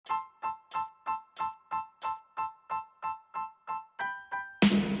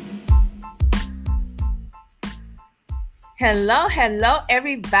Hello,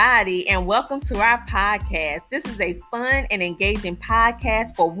 everybody, and welcome to our podcast. This is a fun and engaging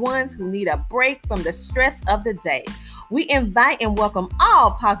podcast for ones who need a break from the stress of the day. We invite and welcome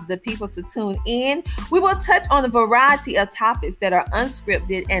all positive people to tune in. We will touch on a variety of topics that are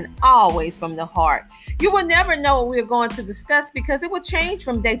unscripted and always from the heart. You will never know what we're going to discuss because it will change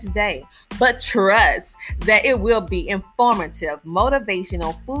from day to day. But trust that it will be informative,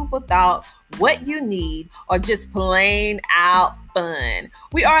 motivational, food for thought, what you need, or just plain out fun.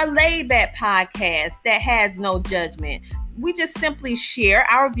 We are a laid back podcast that has no judgment. We just simply share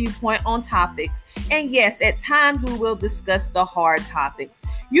our viewpoint on topics. And yes, at times we will discuss the hard topics.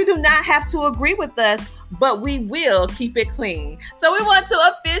 You do not have to agree with us, but we will keep it clean. So we want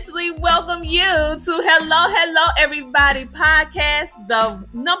to officially welcome you to Hello, Everybody podcast, the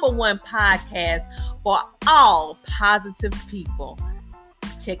number one podcast for all positive people.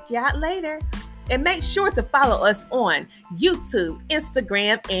 Check you out later. And make sure to follow us on YouTube,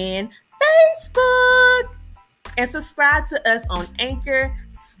 Instagram, and Facebook. And subscribe to us on Anchor,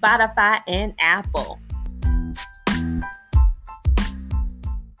 Spotify, and Apple.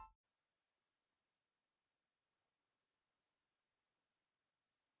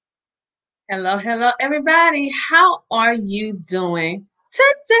 Hello, everybody. How are you doing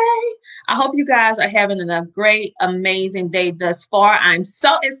today? I hope you guys are having a great, amazing day thus far. I'm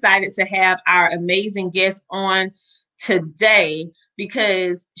so excited to have our amazing guest on today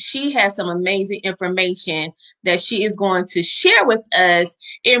because she has some amazing information that she is going to share with us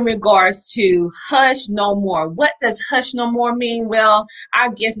in regards to Hush No More. What does Hush No More mean? Well, our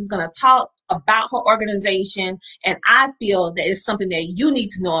guest is going to talk about her organization, and I feel that it's something that you need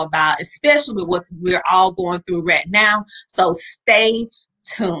to know about, especially with what we're all going through right now. So stay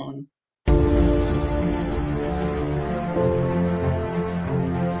tuned.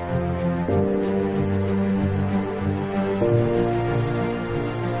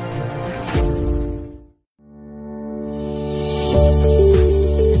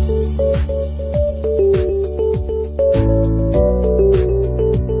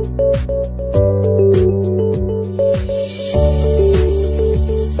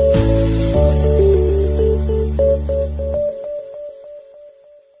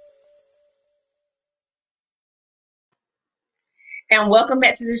 And welcome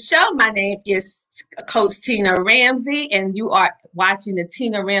back to the show. My name is Coach Tina Ramsey, and you are watching the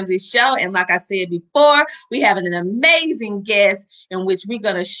Tina Ramsey Show. And like I said before, we have an amazing guest in which we're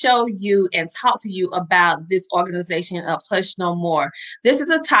going to show you and talk to you about this organization of Hush No More. This is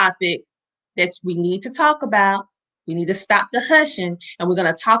a topic that we need to talk about. We need to stop the hushing, and we're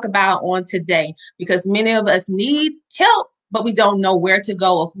going to talk about on today because many of us need help, but we don't know where to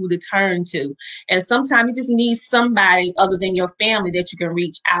go or who to turn to. And sometimes you just need somebody other than your family that you can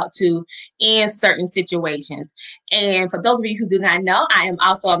reach out to in certain situations. And for those of you who do not know, I am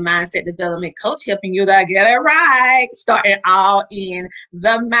also a mindset development coach, helping you to get it right, starting all in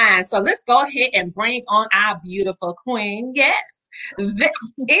the mind. So let's go ahead and bring on our beautiful queen guest.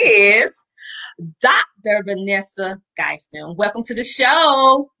 This is Dr. Vanessa Geiston. Welcome to the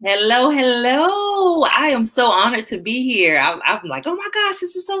show. Hello. I am so honored to be here. I'm like, oh my gosh,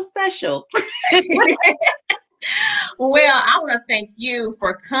 this is so special. Well, I want to thank you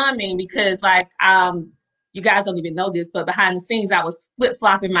for coming because you guys don't even know this, but behind the scenes, I was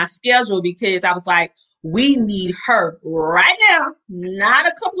flip-flopping my schedule because I was like, we need her right now, not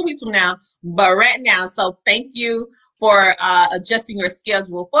a couple of weeks from now, but right now. So thank you for adjusting your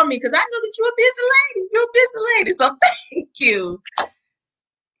schedule for me because I know that you're a busy lady. You're a busy lady. So thank you.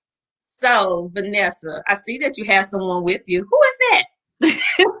 So, Vanessa, I see that you have someone with you. Who is that?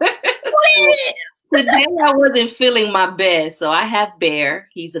 Who is? Today I wasn't feeling my best. So I have Bear.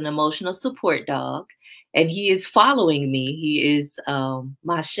 He's an emotional support dog. And he is following me. He is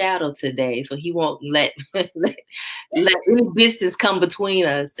my shadow today. So he won't let any distance come between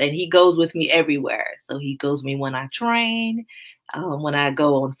us. And he goes with me everywhere. So he goes with me when I train, when I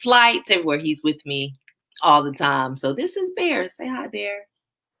go on flights, everywhere. He's with me all the time. So this is Bear. Say hi, Bear.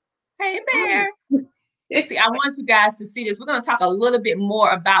 Hey, Bear. See, I want you guys to see this. We're going to talk a little bit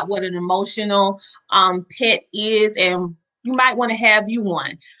more about what an emotional pet is, and you might want to have you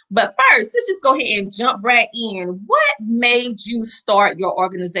one. But first, let's just go ahead and jump right in. What made you start your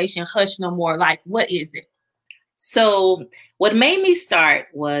organization, Hush No More? Like, what is it? So what made me start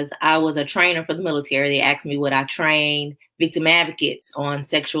was I was a trainer for the military. They asked me would I train victim advocates on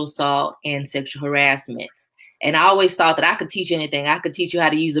sexual assault and sexual harassment. And I always thought that I could teach anything. I could teach you how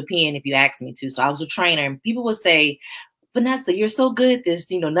to use a pen if you asked me to. So I was a trainer, and people would say, Vanessa, you're so good at this.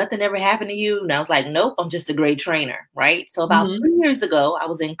 You know, nothing ever happened to you. And I was like, nope, I'm just a great trainer. Right. So about 3 years ago, I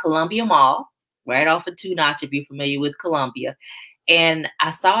was in Columbia Mall right off of Two Notch, if you're familiar with Columbia. And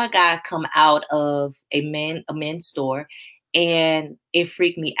I saw a guy come out of a men's store, and it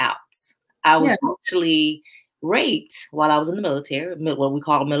freaked me out. I was actually raped while I was in the military, what we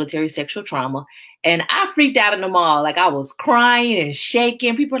call military sexual trauma. And I freaked out in the mall. Like, I was crying and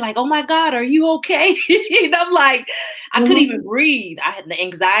shaking. People were like, "Oh my God, are you okay?" And I'm like, I couldn't even breathe. The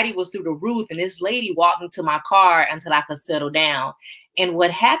anxiety was through the roof. And this lady walked me to my car until I could settle down. And what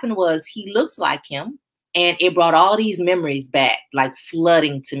happened was, he looked like him. And it brought all these memories back, like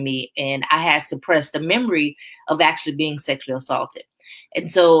flooding to me. And I had suppressed the memory of actually being sexually assaulted. And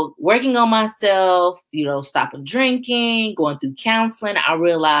so, working on myself, stopping drinking, going through counseling, I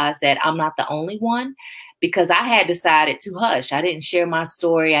realized that I'm not the only one, because I had decided to hush. I didn't share my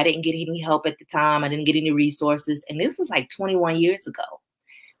story. I didn't get any help at the time. I didn't get any resources. And this was like 21 years ago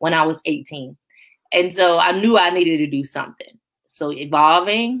when I was 18. And so I knew I needed to do something. So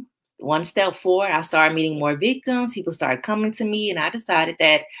evolving, one step forward, I started meeting more victims. People started coming to me, and I decided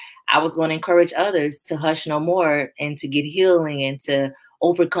that I was going to encourage others to hush no more and to get healing and to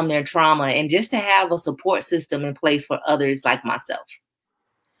overcome their trauma, and just to have a support system in place for others like myself.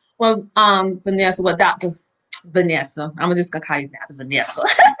 Well, Vanessa, Dr. Vanessa, I'm just going to call you Dr. Vanessa.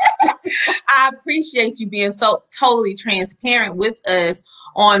 I appreciate you being so totally transparent with us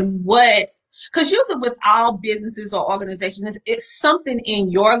on because usually with all businesses or organizations, it's something in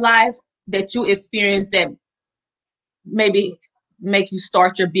your life that you experience that maybe make you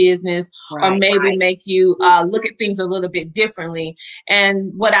start your business, or maybe make you look at things a little bit differently.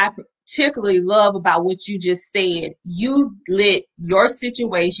 And what I particularly love about what you just said, you let your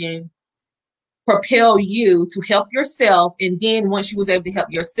situation propel you to help yourself. And then once you was able to help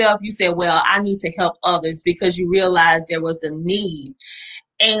yourself, you said, well, I need to help others, because you realized there was a need.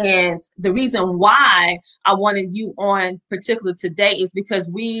 And the reason why I wanted you on particular today is because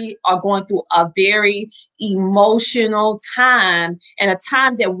we are going through a very emotional time, and a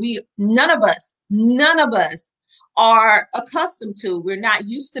time that none of us are accustomed to. We're not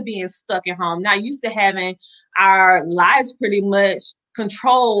used to being stuck at home, not used to having our lives pretty much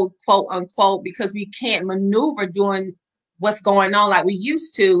controlled, quote unquote, because we can't maneuver during what's going on like we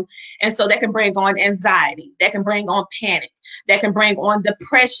used to. And so that can bring on anxiety, that can bring on panic, that can bring on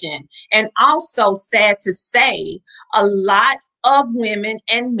depression. And also, sad to say, a lot of women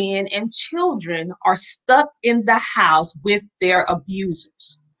and men and children are stuck in the house with their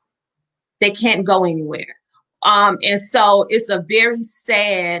abusers. They can't go anywhere. And so it's a very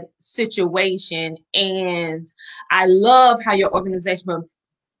sad situation. And I love how your organization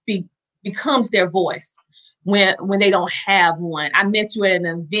becomes their voice when they don't have one. I met you at an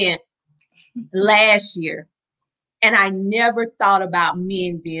event last year, and I never thought about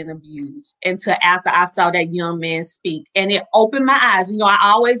men being abused until after I saw that young man speak. And it opened my eyes. I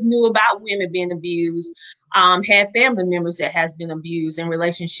always knew about women being abused, had family members that has been abused in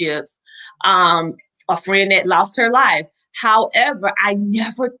relationships, a friend that lost her life. However, I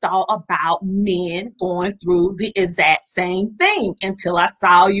never thought about men going through the exact same thing until I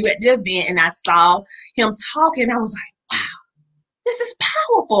saw you at the event, and I saw him talking. I was like, wow, this is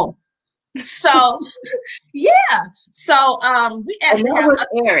powerful. So, yeah. So, we actually was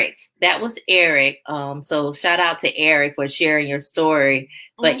Eric. That was Eric. So shout out to Eric for sharing your story.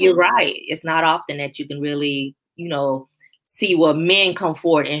 But you're right. It's not often that you can really, see where men come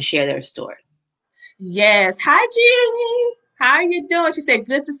forward and share their story. Yes. Hi, Jenny. How are you doing? She said,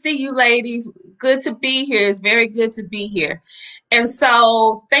 good to see you, ladies. Good to be here. It's very good to be here. And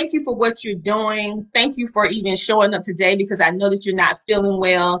so thank you for what you're doing. Thank you for even showing up today, because I know that you're not feeling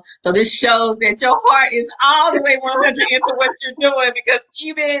well. So this shows that your heart is all the way 100 into what you're doing, because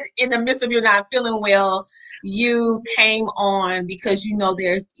even in the midst of you not feeling well, you came on because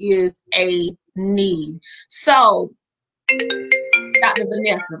there is a need. So, Dr.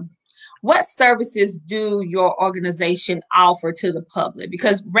 Vanessa, what services do your organization offer to the public?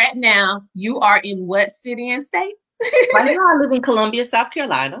 Because right now, you are in what city and state? Right now, I live in Columbia, South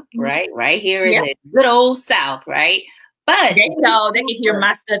Carolina, right here in the good old South, right? But they can hear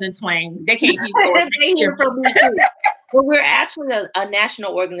my Southern twang. They can't hear. They hear from me too. But we're actually a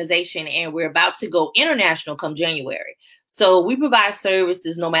national organization, and we're about to go international come January. So we provide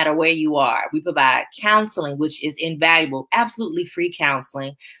services no matter where you are. We provide counseling, which is invaluable, absolutely free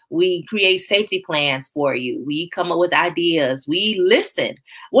counseling. We create safety plans for you. We come up with ideas. We listen.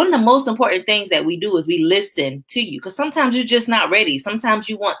 One of the most important things that we do is we listen to you, because sometimes you're just not ready. Sometimes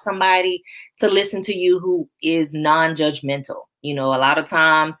you want somebody to listen to you who is non-judgmental. A lot of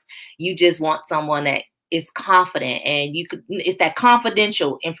times you just want someone that is confident, and it's that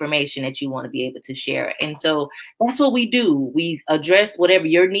confidential information that you want to be able to share. And so that's what we do. We address whatever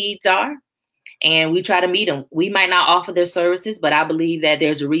your needs are, and we try to meet them. We might not offer their services, but I believe that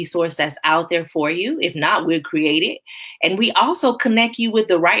there's a resource that's out there for you. If not, we'll create it. And we also connect you with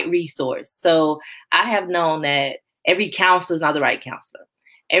the right resource. So I have known that every counselor is not the right counselor.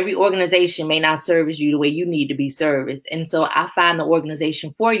 Every organization may not service you the way you need to be serviced. And so I find the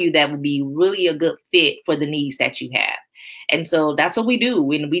organization for you that would be really a good fit for the needs that you have. And so that's what we do.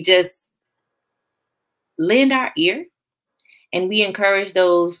 When we just lend our ear and we encourage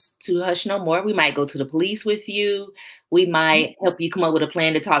those to hush no more. We might go to the police with you. We might help you come up with a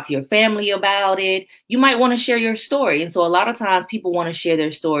plan to talk to your family about it. You might want to share your story. And so a lot of times people want to share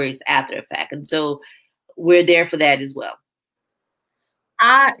their stories after the fact. And so we're there for that as well.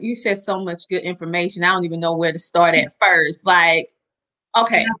 You said so much good information. I don't even know where to start at first. Like,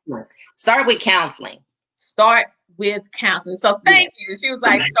 okay. Start with counseling. Start with counseling. So thank you. She was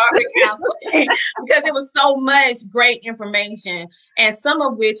like, start with counseling, because it was so much great information, and some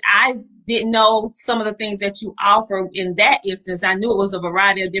of which I didn't know some of the things that you offer in that instance. I knew it was a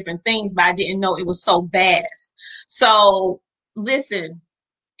variety of different things, but I didn't know it was so vast. So listen,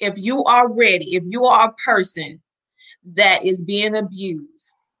 if you are ready, if you are a person that is being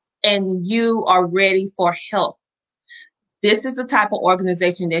abused and you are ready for help, this is the type of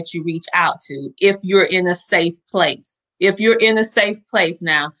organization that you reach out to if you're in a safe place. If you're in a safe place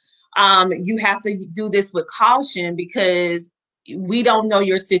now, you have to do this with caution, because we don't know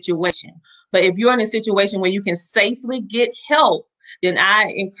your situation. But if you're in a situation where you can safely get help, then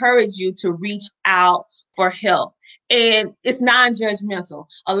I encourage you to reach out for help. And it's non-judgmental.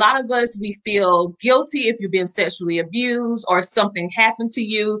 A lot of us, we feel guilty if you've been sexually abused or something happened to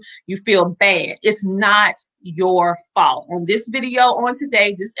you. You feel bad. It's not your fault. On this video on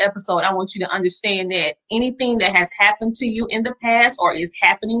today, this episode, I want you to understand that anything that has happened to you in the past or is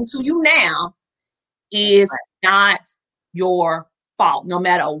happening to you now is not your fault. No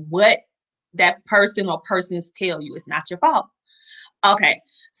matter what that person or persons tell you, it's not your fault. Okay,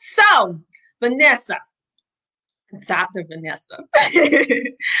 so Vanessa, Dr. Vanessa,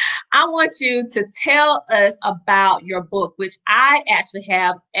 I want you to tell us about your book, which I actually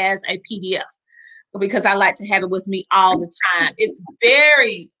have as a PDF, because I like to have it with me all the time. It's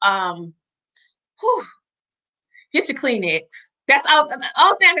very, get your Kleenex. That's all thing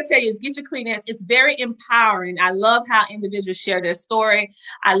I can tell you is get your Kleenex. It's very empowering. I love how individuals share their story.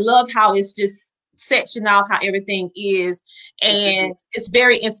 I love how it's just section off how everything is, and it's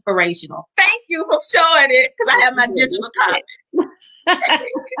very inspirational. Thank you for showing it, because I have my digital copy.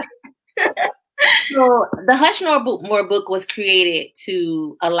 So the Hush No More book was created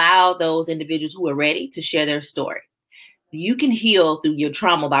to allow those individuals who are ready to share their story. You can heal through your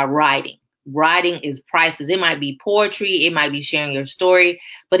trauma by writing. Writing is priceless. It might be poetry, it might be sharing your story,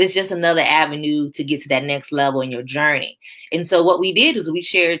 but it's just another avenue to get to that next level in your journey. And so what we did is we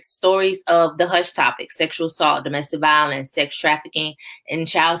shared stories of the hush topics: sexual assault, domestic violence, sex trafficking, and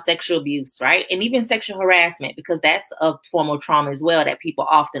child sexual abuse, right? And even sexual harassment, because that's a form of trauma as well that people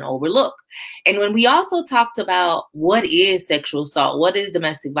often overlook. And when we also talked about what is sexual assault, what is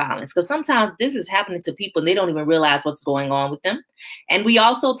domestic violence, because sometimes this is happening to people and they don't even realize what's going on with them. And we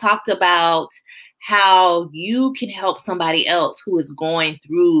also talked about how you can help somebody else who is going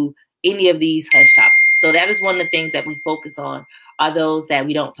through any of these hush topics. So that is one of the things that we focus on, are those that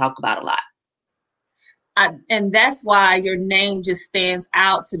we don't talk about a lot. And that's why your name just stands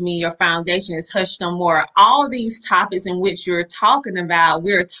out to me. Your foundation is Hush No More. All these topics in which you're talking about,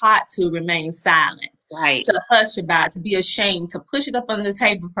 we're taught to remain silent, right? To hush about, to be ashamed, to push it up under the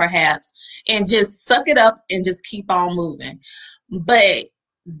table perhaps, and just suck it up and just keep on moving. But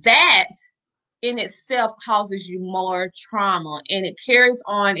that in itself causes you more trauma, and it carries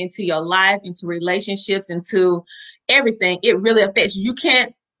on into your life, into relationships, into everything. It really affects you. You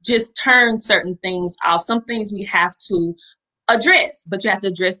can't just turn certain things off. Some things we have to address, but you have to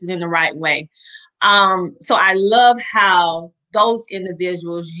address it in the right way. So I love how those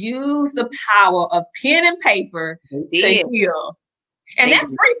individuals use the power of pen and paper to heal. And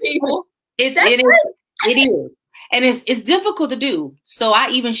that's free, people. It is. And it's difficult to do. So I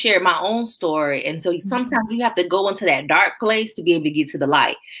even shared my own story. And so sometimes you have to go into that dark place to be able to get to the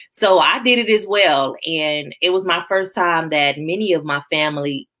light. So I did it as well. And it was my first time that many of my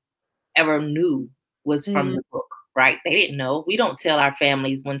family ever knew was from the book, right? They didn't know. We don't tell our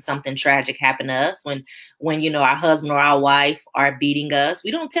families when something tragic happened to us, when you know, our husband or our wife are beating us.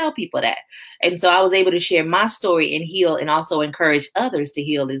 We don't tell people that. And so I was able to share my story and heal, and also encourage others to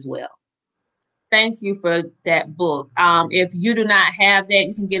heal as well. Thank you for that book. If you do not have that,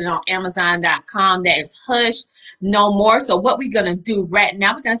 you can get it on Amazon.com. That is Hush No More. So what we're going to do right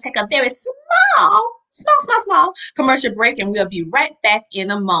now, we're going to take a very small small commercial break, and we'll be right back in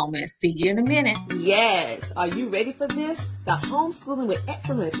a moment. See you in a minute. Yes. Are you ready for this? The Homeschooling with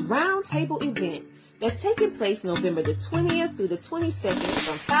Excellence Roundtable event that's taking place November the 20th through the 22nd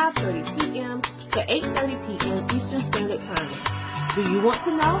from 5:30 p.m. to 8:30 p.m. Eastern Standard Time. Do you want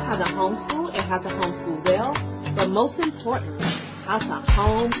to know how to homeschool and how to homeschool well? But most importantly, how to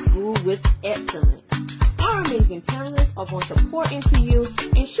homeschool with excellence. Our amazing panelists are going to pour into you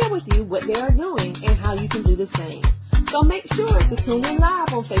and share with you what they are doing and how you can do the same. So make sure to tune in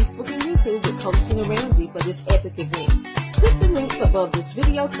live on Facebook and YouTube with Coach Tina Ramsey for this epic event. Click the links above this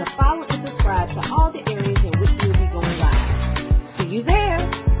video to follow and subscribe to all the areas in which we will be going live. See you there.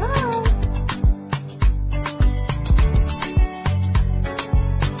 Bye.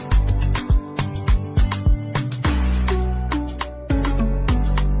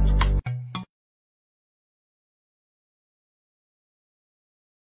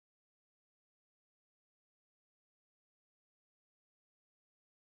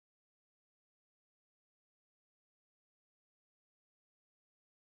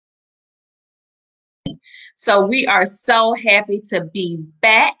 So we are so happy to be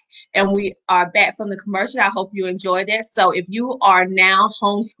back, and we are back from the commercial. I hope you enjoyed it. So if you are now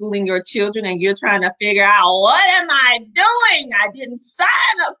homeschooling your children and you're trying to figure out, what am I doing? I didn't sign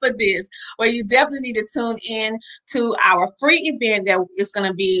up for this. Well, you definitely need to tune in to our free event that is going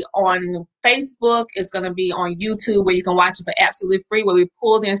to be on Facebook. It's going to be on YouTube, where you can watch it for absolutely free, where we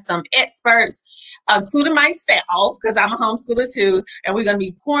pulled in some experts, including myself, because I'm a homeschooler too, and we're going to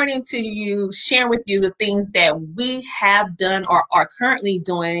be pouring into you, sharing with you the things that we have done or are currently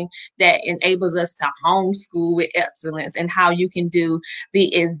doing that enables us to homeschool with excellence, and how you can do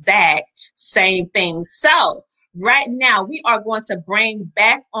the exact same thing. So right now, we are going to bring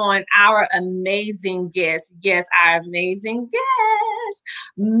back on our amazing guest. Yes, our amazing guest,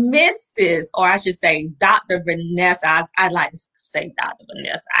 Mrs., or I should say, Dr. Vanessa. I like to say Dr.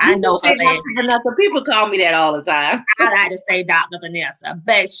 Vanessa. I know her name. Vanessa. People call me that all the time. I like to say Dr. Vanessa,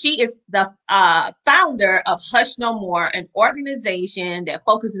 but she is the founder of Hush No More, an organization that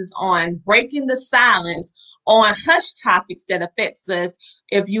focuses on breaking the silence on hush topics that affects us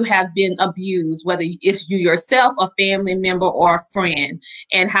if you have been abused, whether it's you yourself, a family member, or a friend,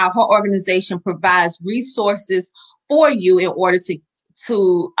 and how her organization provides resources for you in order to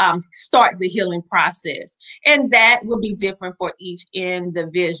start the healing process. And that will be different for each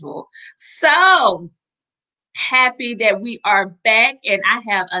individual. So happy that we are back, and I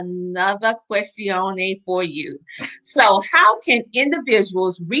have another question for you. So how can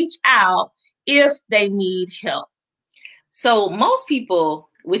individuals reach out if they need help? So most people,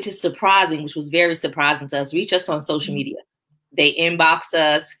 which is surprising, which was very surprising to us, reach us on social media. They inbox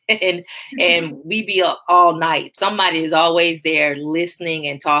us, and we be up all night. Somebody is always there listening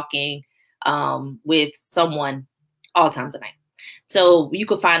and talking with someone all times of night. So you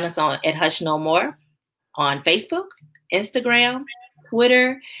can find us at Hush No More on Facebook, Instagram,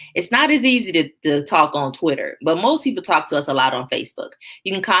 Twitter. It's not as easy to talk on Twitter, but most people talk to us a lot on Facebook.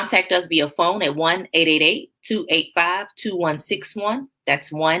 You can contact us via phone at 1-888-285-2161.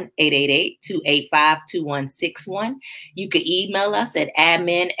 That's 1-888-285-2161. You can email us at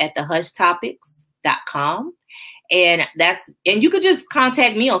admin@thehushtopics.com. And you could just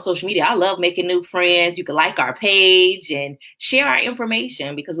contact me on social media. I love making new friends. You can like our page and share our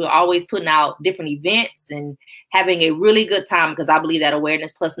information, because we're always putting out different events and having a really good time, because I believe that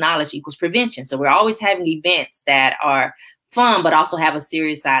awareness plus knowledge equals prevention. So we're always having events that are fun, but also have a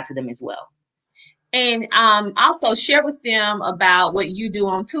serious side to them as well. And also share with them about what you do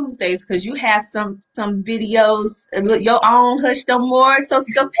on Tuesdays, because you have some videos, your own Hush No More. So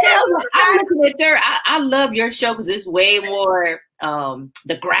tell them. I'm looking at I love your show, because it's way more.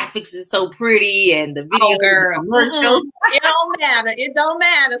 The graphics is so pretty, and the video. Oh, girl. It don't matter. It don't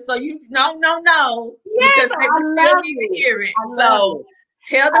matter. So you no. Yes, because they still need to hear it. So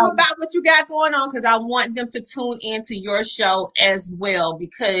tell them about what you got going on, because I want them to tune into your show as well,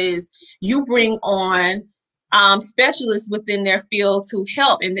 because you bring on specialists within their field to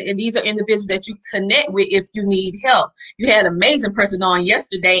help. And these are individuals that you connect with if you need help. You had an amazing person on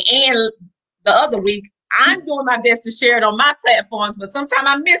yesterday and the other week. I'm doing my best to share it on my platforms, but sometimes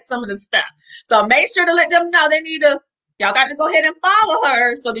I miss some of the stuff. So make sure to let them know y'all got to go ahead and follow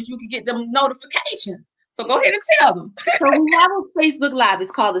her so that you can get them notifications. So go ahead and tell them. So we have a Facebook Live.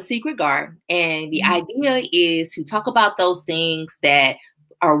 It's called The Secret Garden. And the idea is to talk about those things that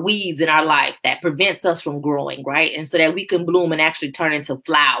weeds in our life that prevents us from growing, right? And so that we can bloom and actually turn into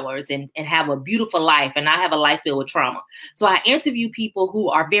flowers and have a beautiful life and not have a life filled with trauma. So I interview people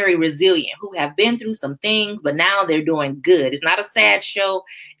who are very resilient, who have been through some things, but now they're doing good. It's not a sad show.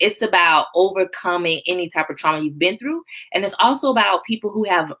 It's about overcoming any type of trauma you've been through. And it's also about people who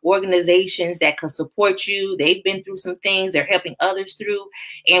have organizations that can support you. They've been through some things they're helping others through.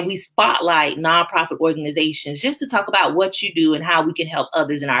 And we spotlight nonprofit organizations just to talk about what you do and how we can help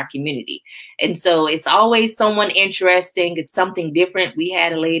others in our community. And so it's always someone interesting. It's something different. We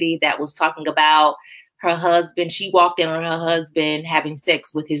had a lady that was talking about her husband. She walked in on her husband having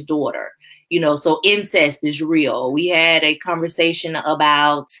sex with his daughter. So incest is real. We had a conversation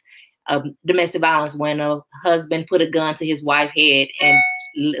about domestic violence when a husband put a gun to his wife's head and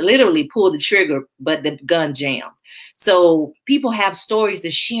literally pulled the trigger, but the gun jammed. So people have stories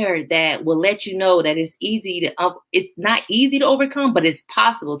to share that will let you know that it's not easy to overcome, but it's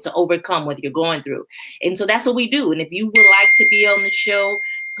possible to overcome what you're going through. And so that's what we do. And if you would like to be on the show,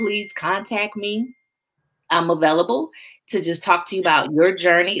 please contact me. I'm available to just talk to you about your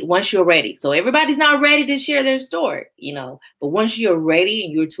journey once you're ready. So everybody's not ready to share their story, but once you're ready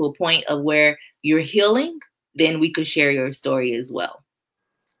and you're to a point of where you're healing, then we could share your story as well.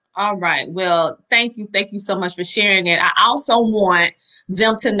 All right. Well, thank you. Thank you so much for sharing it. I also want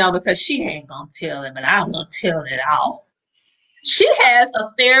them to know, because she ain't going to tell it, but I'm going to tell it all. She has a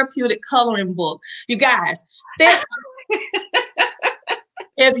therapeutic coloring book. You guys,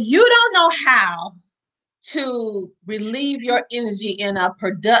 if you don't know how to relieve your energy in a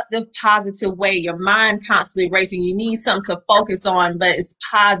productive, positive way, your mind constantly racing, you need something to focus on, but it's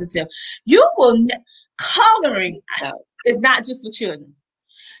positive. Coloring is not just for children.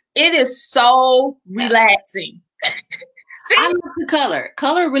 It is so relaxing. See? I love the color.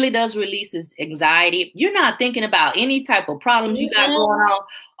 Color really does release anxiety. You're not thinking about any type of problems you got going on.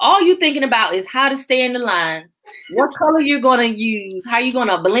 All you're thinking about is how to stay in the lines, what color you're going to use, how you're going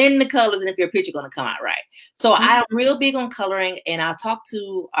to blend the colors, and if your picture going to come out right. So I'm real big on coloring, and I talk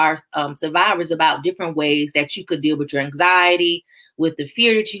to our survivors about different ways that you could deal with your anxiety, with the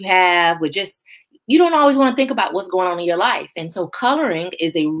fear that you have, with just, you don't always want to think about what's going on in your life. And so coloring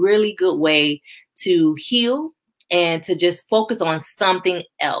is a really good way to heal and to just focus on something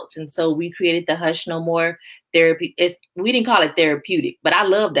else. And so we created the Hush No More therapy. We didn't call it therapeutic, but I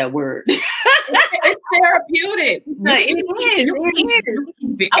love that word. It's therapeutic. It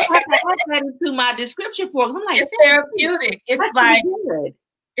is. I have to add that into my description for it. I'm like, it's therapeutic. It's like,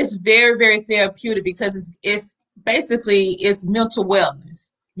 it's very, very therapeutic because it's basically it's mental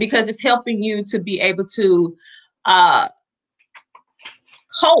wellness, because it's helping you to be able to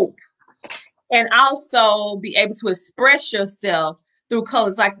cope and also be able to express yourself through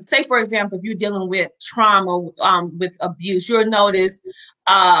colors. Like, say, for example, if you're dealing with trauma, with abuse, you'll notice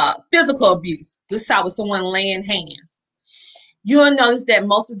physical abuse. Let's start with someone laying hands. You'll notice that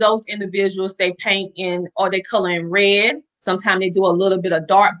most of those individuals, they paint in, or they color in red. Sometimes they do a little bit of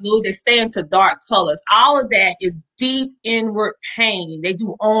dark blue. They stay into dark colors. All of that is deep inward pain. They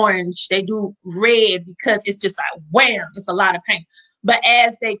do orange. They do red, because it's just like, wham, it's a lot of pain. But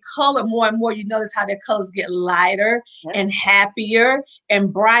as they color more and more, you notice how their colors get lighter and happier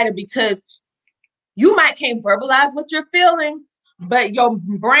and brighter, because you might can't verbalize what you're feeling, but your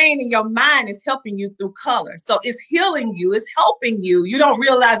brain and your mind is helping you through color. So it's healing you, it's helping you. You don't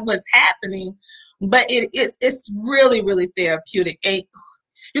realize what's happening, but it's really, really therapeutic. And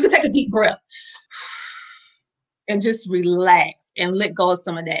you can take a deep breath and just relax and let go of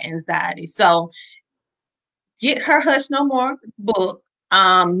some of that anxiety. So get her Hush No More book.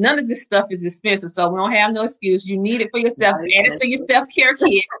 None of this stuff is expensive, so we don't have no excuse. You need it for yourself. Add it to your self-care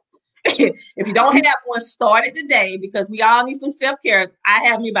kit. If you don't have one, start it today, because we all need some self-care. I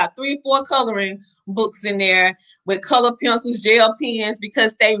have me about 3 or 4 coloring books in there with color pencils, gel pens,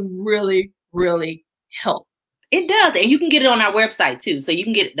 because they really, really help. It does. And you can get it on our website too. So you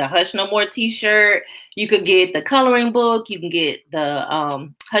can get the Hush No More t-shirt. You could get the coloring book. You can get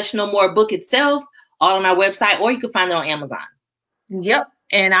the Hush No More book itself, all on our website, or you can find it on Amazon. Yep.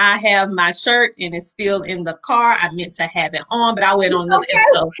 And I have my shirt, and it's still in the car. I meant to have it on, but I'll wear it on another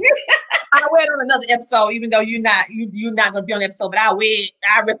episode. I'll wear it on another episode, even though you're not going to be on the episode, but I'll wear it.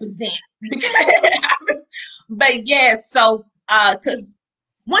 I represent. But yes, so because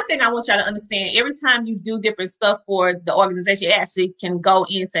one thing I want y'all to understand, every time you do different stuff for the organization, it actually can go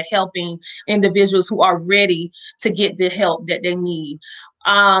into helping individuals who are ready to get the help that they need.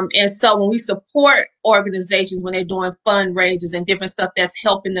 And so when we support organizations, when they're doing fundraisers and different stuff that's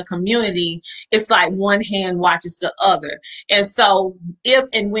helping the community, it's like one hand watches the other. And so if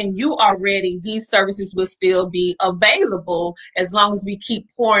and when you are ready, these services will still be available as long as we keep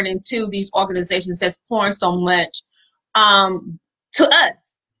pouring into these organizations that's pouring so much to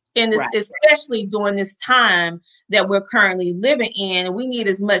us. And this, especially during this time that we're currently living in, we need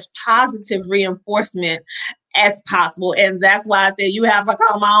as much positive reinforcement as possible. And that's why I said you have to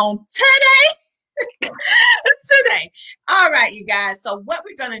come on today. Today. All right, you guys. So what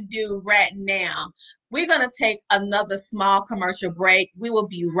we're going to do right now, we're going to take another small commercial break. We will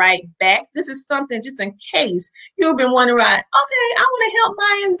be right back. This is something just in case you've been wondering, okay, I want to help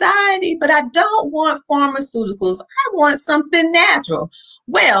my anxiety, but I don't want pharmaceuticals. I want something natural.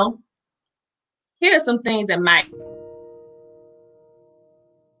 Well, here are some things that might.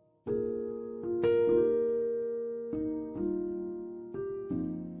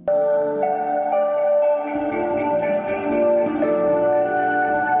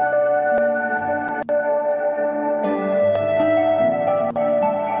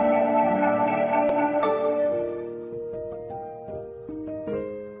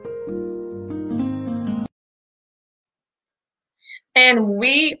 And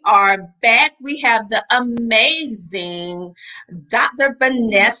we are back. We have the amazing Dr.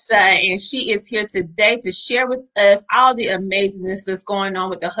 Vanessa, and she is here today to share with us all the amazingness that's going on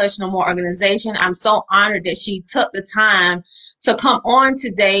with the Hush No More organization. I'm so honored that she took the time to come on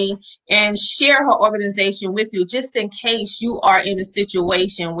today and share her organization with you, just in case you are in a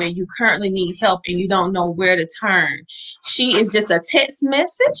situation where you currently need help and you don't know where to turn. She is just a text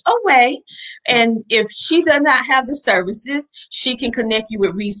message away, and if she does not have the services, she can connect you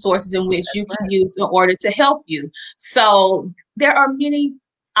with resources in which you can use in order to help you. So there are many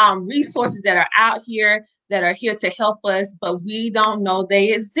resources that are out here that are here to help us, but we don't know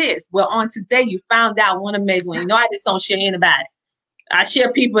they exist. Well, on today, you found out one amazing one. You know, I just don't share anybody. I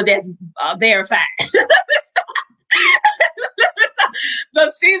share people that's verified. So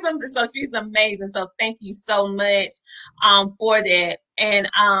she's amazing. So thank you so much for that. And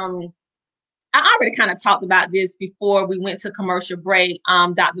I already kind of talked about this before we went to commercial break,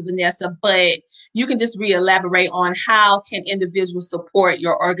 Dr. Vanessa, but you can just re-elaborate on how can individuals support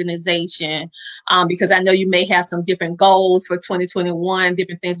your organization, because I know you may have some different goals for 2021,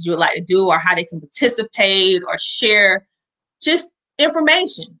 different things you would like to do, or how they can participate or share just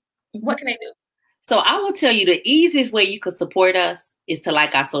information. What can they do? So I will tell you the easiest way you could support us is to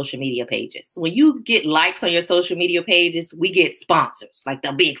like our social media pages. When you get likes on your social media pages, we get sponsors, like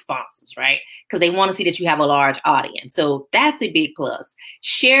the big sponsors, right? Because they want to see that you have a large audience. So that's a big plus.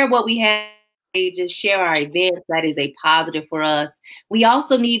 Share what we have. Pages, share our events. That is a positive for us. We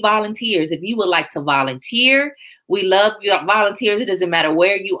also need volunteers. If you would like to volunteer, we love your volunteers. It doesn't matter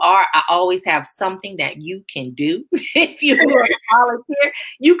where you are. I always have something that you can do. If you want to volunteer,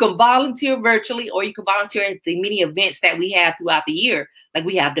 you can volunteer virtually, or you can volunteer at the many events that we have throughout the year. Like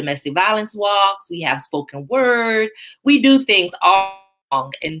we have domestic violence walks, we have spoken word, we do things all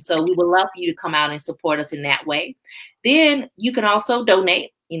along. And so we would love for you to come out and support us in that way. Then you can also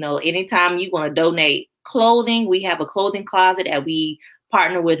donate. You know, anytime you want to donate clothing, we have a clothing closet that we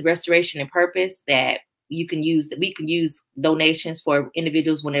partner with Restoration and Purpose that you can use, that we can use donations for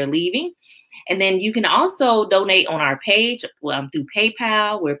individuals when they're leaving. And then you can also donate on our page through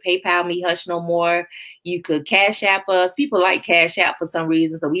PayPal. We're PayPal Me Hush No More. You could Cash App us. People like Cash App for some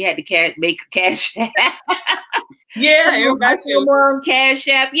reason, so we had to make a Cash App. Yeah, everybody on Cash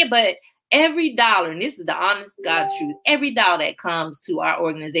App. Yeah, but every dollar, and this is the honest God's truth, every dollar that comes to our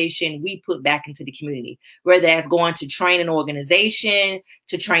organization, we put back into the community, whether that's going to train an organization,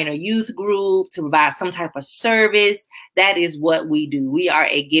 to train a youth group, to provide some type of service. That is what we do. We are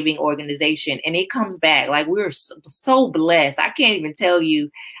a giving organization, and it comes back. Like, we're so blessed. I can't even tell you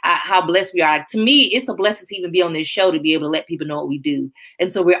how blessed we are. Like, to me, it's a blessing to even be on this show, to be able to let people know what we do.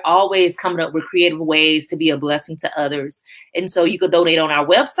 And so we're always coming up with creative ways to be a blessing to others. And so you could donate on our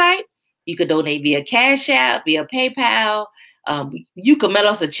website. You could donate via Cash App, via PayPal. You can mail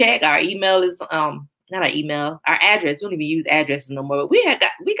us a check. Our email is not our email, our address. We don't even use addresses no more. We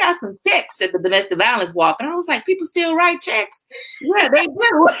got some checks at the domestic violence walk, and I was like, people still write checks. Yeah, they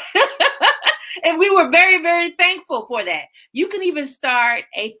do. And we were very, very thankful for that. You can even start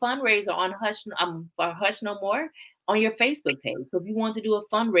a fundraiser on for Hush No More on your Facebook page. So if you want to do a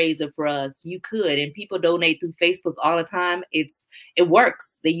fundraiser for us, you could. And people donate through Facebook all the time. It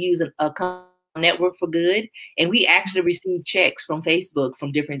works. They use a network for good. And we actually receive checks from Facebook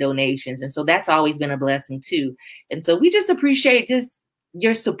from different donations. And so that's always been a blessing too. And so we just appreciate just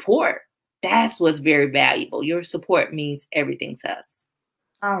your support. That's what's very valuable. Your support means everything to us.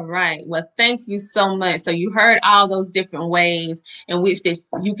 All right. Well, thank you so much. So you heard all those different ways in which that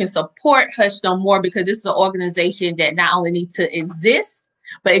you can support Hush No More, because it's an organization that not only needs to exist,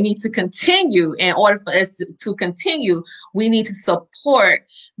 but it needs to continue. In order for us to continue, we need to support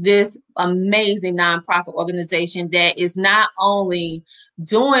this amazing nonprofit organization that is not only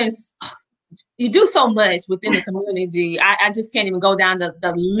doing, you do so much within the community. I just can't even go down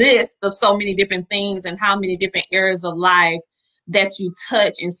the list of so many different things and how many different areas of life that you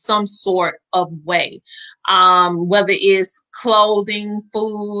touch in some sort of way. Whether it's clothing,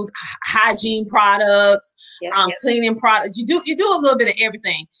 food, hygiene products, Yep, yep. cleaning products, you do a little bit of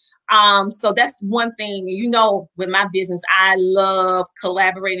everything. So that's one thing, with my business, I love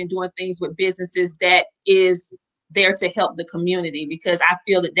collaborating, doing things with businesses that is there to help the community, because I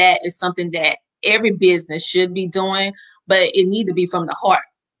feel that that is something that every business should be doing, but it need to be from the heart.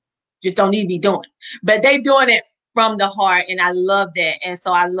 Just don't need to be doing, but they doing it from the heart, and I love that. And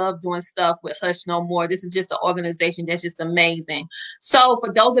so I love doing stuff with Hush No More. This is just an organization that's just amazing. So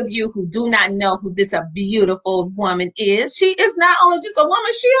for those of you who do not know who this a beautiful woman is, she is not only just a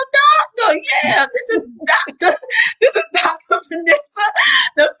woman, she a doctor. Yeah, this is Dr. Vanessa,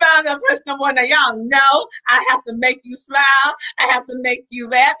 the founder of Hush No More. Now y'all know I have to make you smile, I have to make you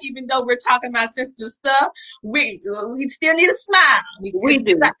laugh, even though we're talking about sensitive stuff. We still need a smile. We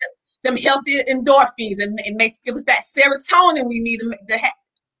do. Them healthy endorphins, and it give us that serotonin we need to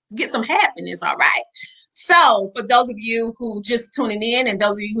get some happiness. All right. So for those of you who just tuning in, and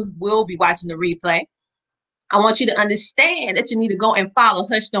those of you who will be watching the replay, I want you to understand that you need to go and follow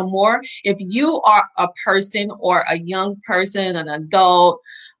Hush No More. If you are a person, or a young person, an adult,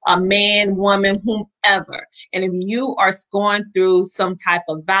 a man, woman, whomever, and if you are going through some type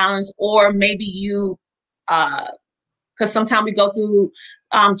of violence, or maybe you because sometimes we go through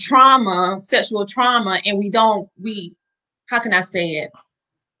trauma, sexual trauma, and how can I say it?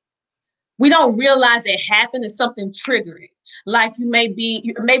 We don't realize it happened, and something triggered it. Like maybe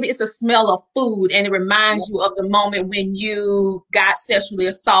it's a smell of food, and it reminds you of the moment when you got sexually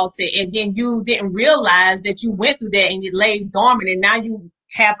assaulted, and then you didn't realize that you went through that, and it lays dormant, and now you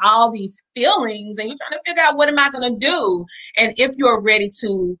have all these feelings, and you're trying to figure out, what am I going to do? And if you're ready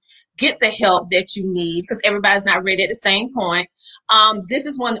to get the help that you need, because everybody's not ready at the same point, this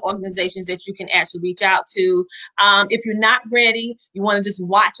is one of the organizations that you can actually reach out to. If you're not ready, you want to just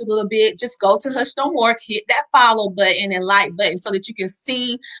watch a little bit, just go to Hush No More, hit that follow button and like button, so that you can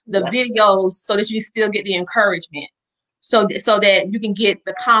see the videos, so that you still get the encouragement, so that you can get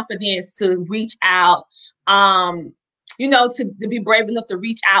the confidence to reach out, to be brave enough to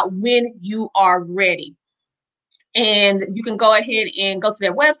reach out when you are ready. And you can go ahead and go to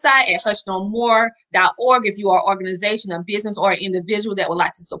their website at hushnomore.org if you are an organization, a business, or an individual that would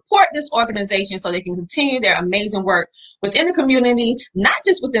like to support this organization, so they can continue their amazing work within the community, not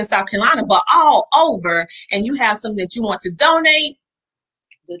just within South Carolina, but all over. And you have something that you want to donate,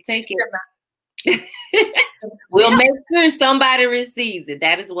 we'll take it. We'll make sure somebody receives it.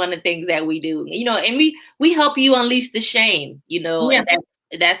 That is one of the things that we do, and we help you unleash the shame, Yeah.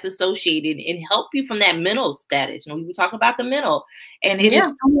 that's associated, and help you from that mental status. We were talking about the mental, and it is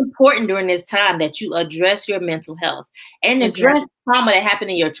so important during this time that you address your mental health and address trauma that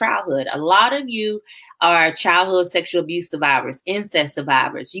happened in your childhood. A lot of you are childhood sexual abuse survivors, incest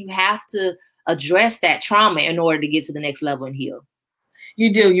survivors. You have to address that trauma in order to get to the next level and heal.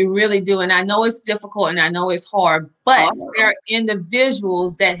 You do. You really do. And I know it's difficult, and I know it's hard, but there are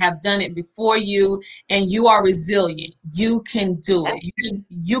individuals that have done it before you, and you are resilient. You can do it.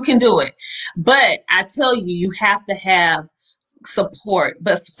 You can do it. But I tell you, you have to have support,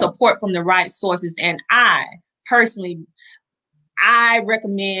 but support from the right sources. And I personally, I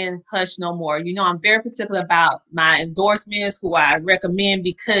recommend Hush No More. I'm very particular about my endorsements, who I recommend,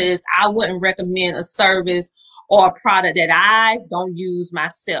 because I wouldn't recommend a service or a product that I don't use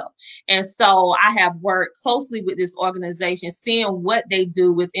myself. And so I have worked closely with this organization, seeing what they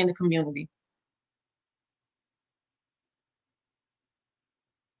do within the community.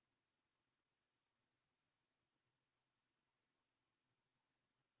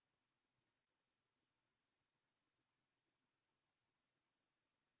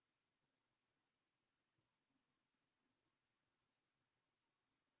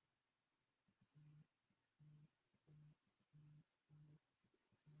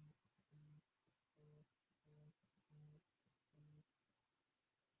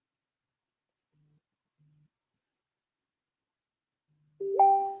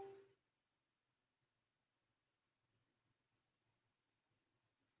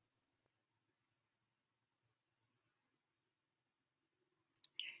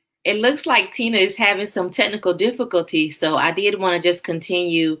 It looks like Tina is having some technical difficulties, so I did want to just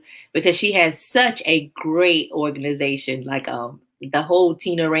continue because she has such a great organization. Like the whole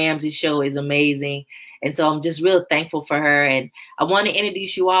Tina Ramsey show is amazing, and so I'm just real thankful for her. And I want to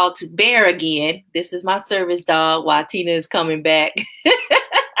introduce you all to Bear again. This is my service dog while Tina is coming back.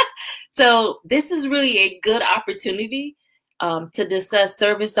 So this is really a good opportunity to discuss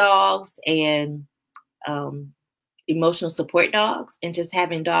service dogs and emotional support dogs, and just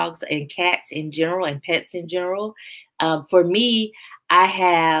having dogs and cats in general and pets in general. For me, I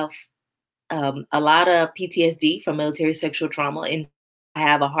have a lot of PTSD from military sexual trauma, and I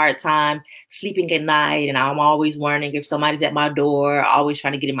have a hard time sleeping at night, and I'm always wondering if somebody's at my door, always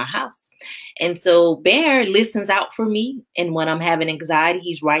trying to get in my house. And so Bear listens out for me, and when I'm having anxiety,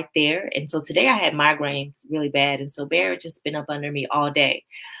 he's right there. And so today I had migraines really bad, and so Bear has just been up under me all day.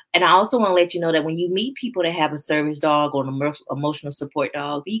 And I also want to let you know that when you meet people that have a service dog or an emotional support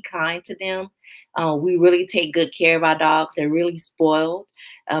dog, be kind to them. We really take good care of our dogs. They're really spoiled,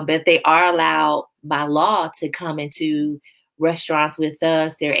 but they are allowed by law to come into restaurants with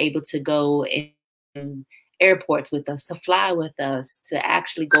us. They're able to go in airports with us, to fly with us, to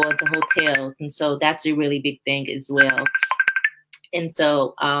actually go into hotels. And so that's a really big thing as well. And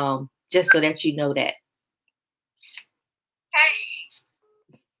so just so that you know that. Hey,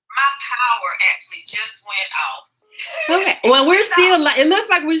 my power actually just went off. Okay. Well, we're still, it looks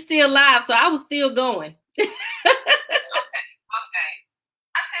like we're still live, so I was still going. Okay.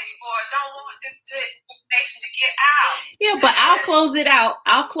 I tell you, boy, don't want this good information to get out. Yeah, but I'll close it out.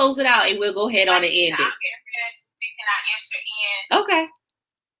 I'll close it out and we'll go ahead on and end it. Can I enter in? Okay.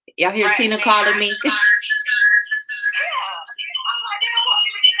 Y'all hear Tina calling me?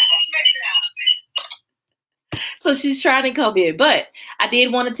 So she's trying to come in. But I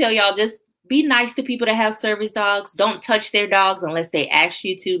did want to tell y'all, just be nice to people that have service dogs. Don't touch their dogs unless they ask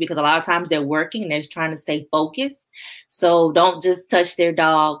you to, because a lot of times they're working and they're trying to stay focused. So don't just touch their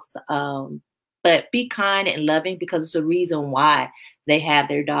dogs. But be kind and loving, because it's a reason why they have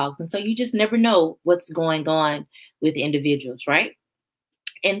their dogs. And so you just never know what's going on with individuals, right?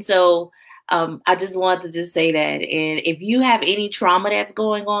 And so I just wanted to just say that. And if you have any trauma that's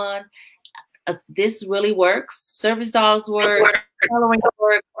going on, this really works. Service dogs work, following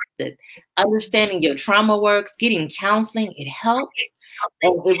work, understanding your trauma works, getting counseling, it helps.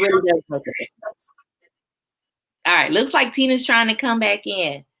 And it really does make a difference. All right, looks like Tina's trying to come back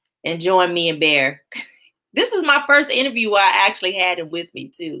in and join me and Bear. This is my first interview where I actually had him with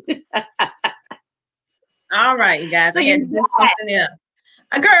me too. All right, you guys, I had to do something else.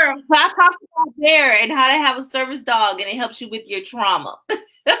 A girl. So I talked about Bear and how to have a service dog, and it helps you with your trauma.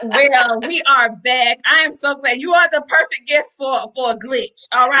 Well, we are back. I am so glad. You are the perfect guest for a glitch.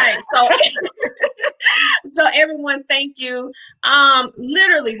 All right. So, so everyone, thank you.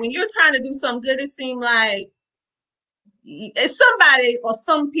 Literally, when you're trying to do something good, it seems like it's somebody or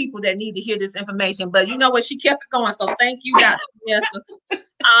some people that need to hear this information. But you know what? She kept it going. So thank you, Dr. Vanessa.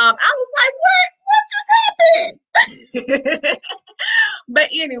 I was like, what just happened? But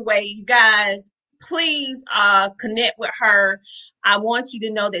anyway, you guys, please connect with her. I want you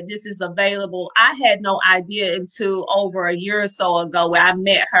to know that this is available. I had no idea until over a year or so ago where I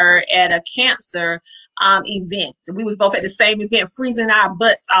met her at a cancer event. We was both at the same event, freezing our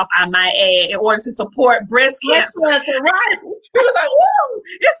butts off, I might add, in order to support breast cancer. Right. We was like, woo,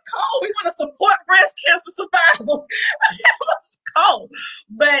 it's cold. We want to support breast cancer survivors. It was cold.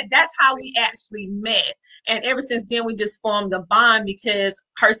 But that's how we actually met. And ever since then, we just formed a bond because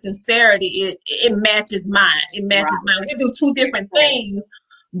her sincerity, it matches mine. It matches mine. We do two different things,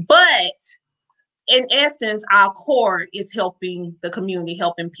 but in essence, our core is helping the community,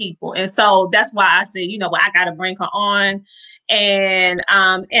 helping people. And so that's why I said, you know what, I got to bring her on. And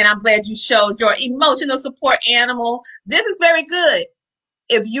I'm glad you showed your emotional support animal. This is very good.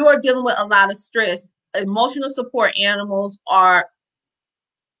 If you are dealing with a lot of stress, emotional support animals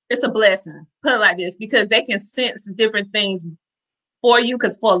it's a blessing, put it like this, because they can sense different things for you.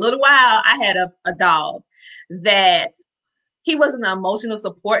 Because for a little while, I had a dog that he wasn't an emotional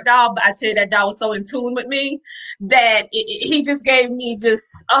support dog, but I tell you, that dog was so in tune with me that he just gave me he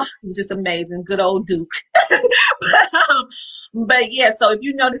was just amazing. Good old Duke. But yeah, so if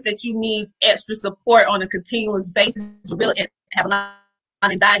you notice that you need extra support on a continuous basis, really have a lot of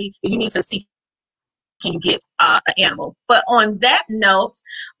anxiety, you need to seek can get an animal. But on that note,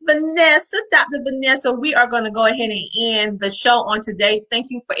 Vanessa, Dr. Vanessa, we are going to go ahead and end the show on today. Thank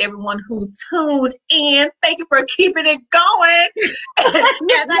you for everyone who tuned in. Thank you for keeping it going.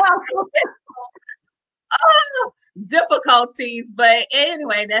 Difficulties, but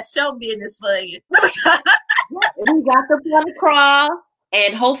anyway, that's show business for you. We got the point across.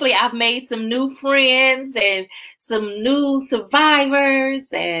 And hopefully I've made some new friends and some new survivors,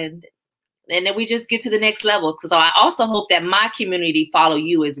 and then we just get to the next level. Because I also hope that my community follow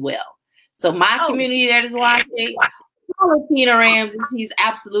you as well. So my community that is watching, follow Tina Ramsey. She's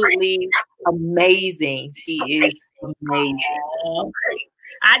absolutely amazing. She is amazing.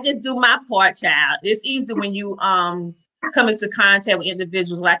 I just do my part, child. It's easy when you come into contact with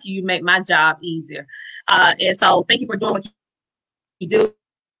individuals like you. You make my job easier. And so thank you for doing what you do,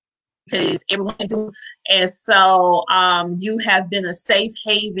 because everyone can do. And so you have been a safe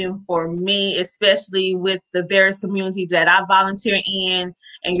haven for me, especially with the various communities that I volunteer in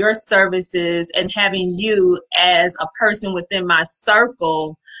and your services, and having you as a person within my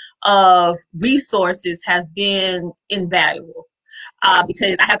circle of resources have been invaluable.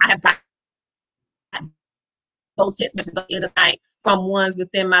 Because I have got those text messages at the end of the night from ones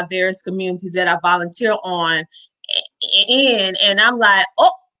within my various communities that I volunteer on, and I'm like,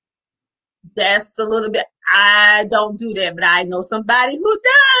 oh, that's a little bit, I don't do that, but I know somebody who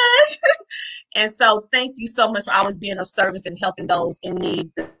does. And so thank you so much for always being of service and helping those in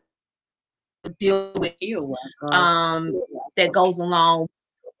need to deal with that goes along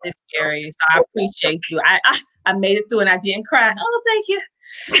this area. So I appreciate you. I made it through and I didn't cry. Oh, thank you.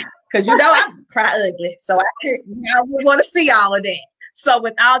 Because you know I cry ugly. So I would want to see all of that. So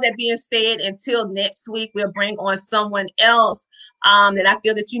with all that being said, until next week, we'll bring on someone else that I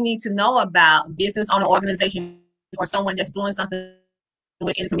feel that you need to know about, business owner, organization, or someone that's doing something in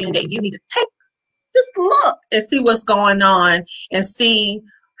the community that you need to take. Just look and see what's going on and see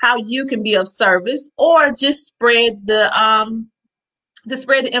how you can be of service, or just spread the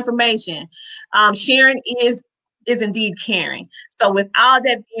information. Sharing is indeed caring. So with all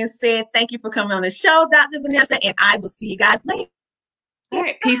that being said, thank you for coming on the show, Dr. Vanessa, and I will see you guys later. All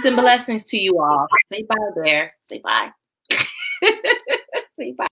right. Peace and blessings to you all. Say bye there. Say bye. Say bye.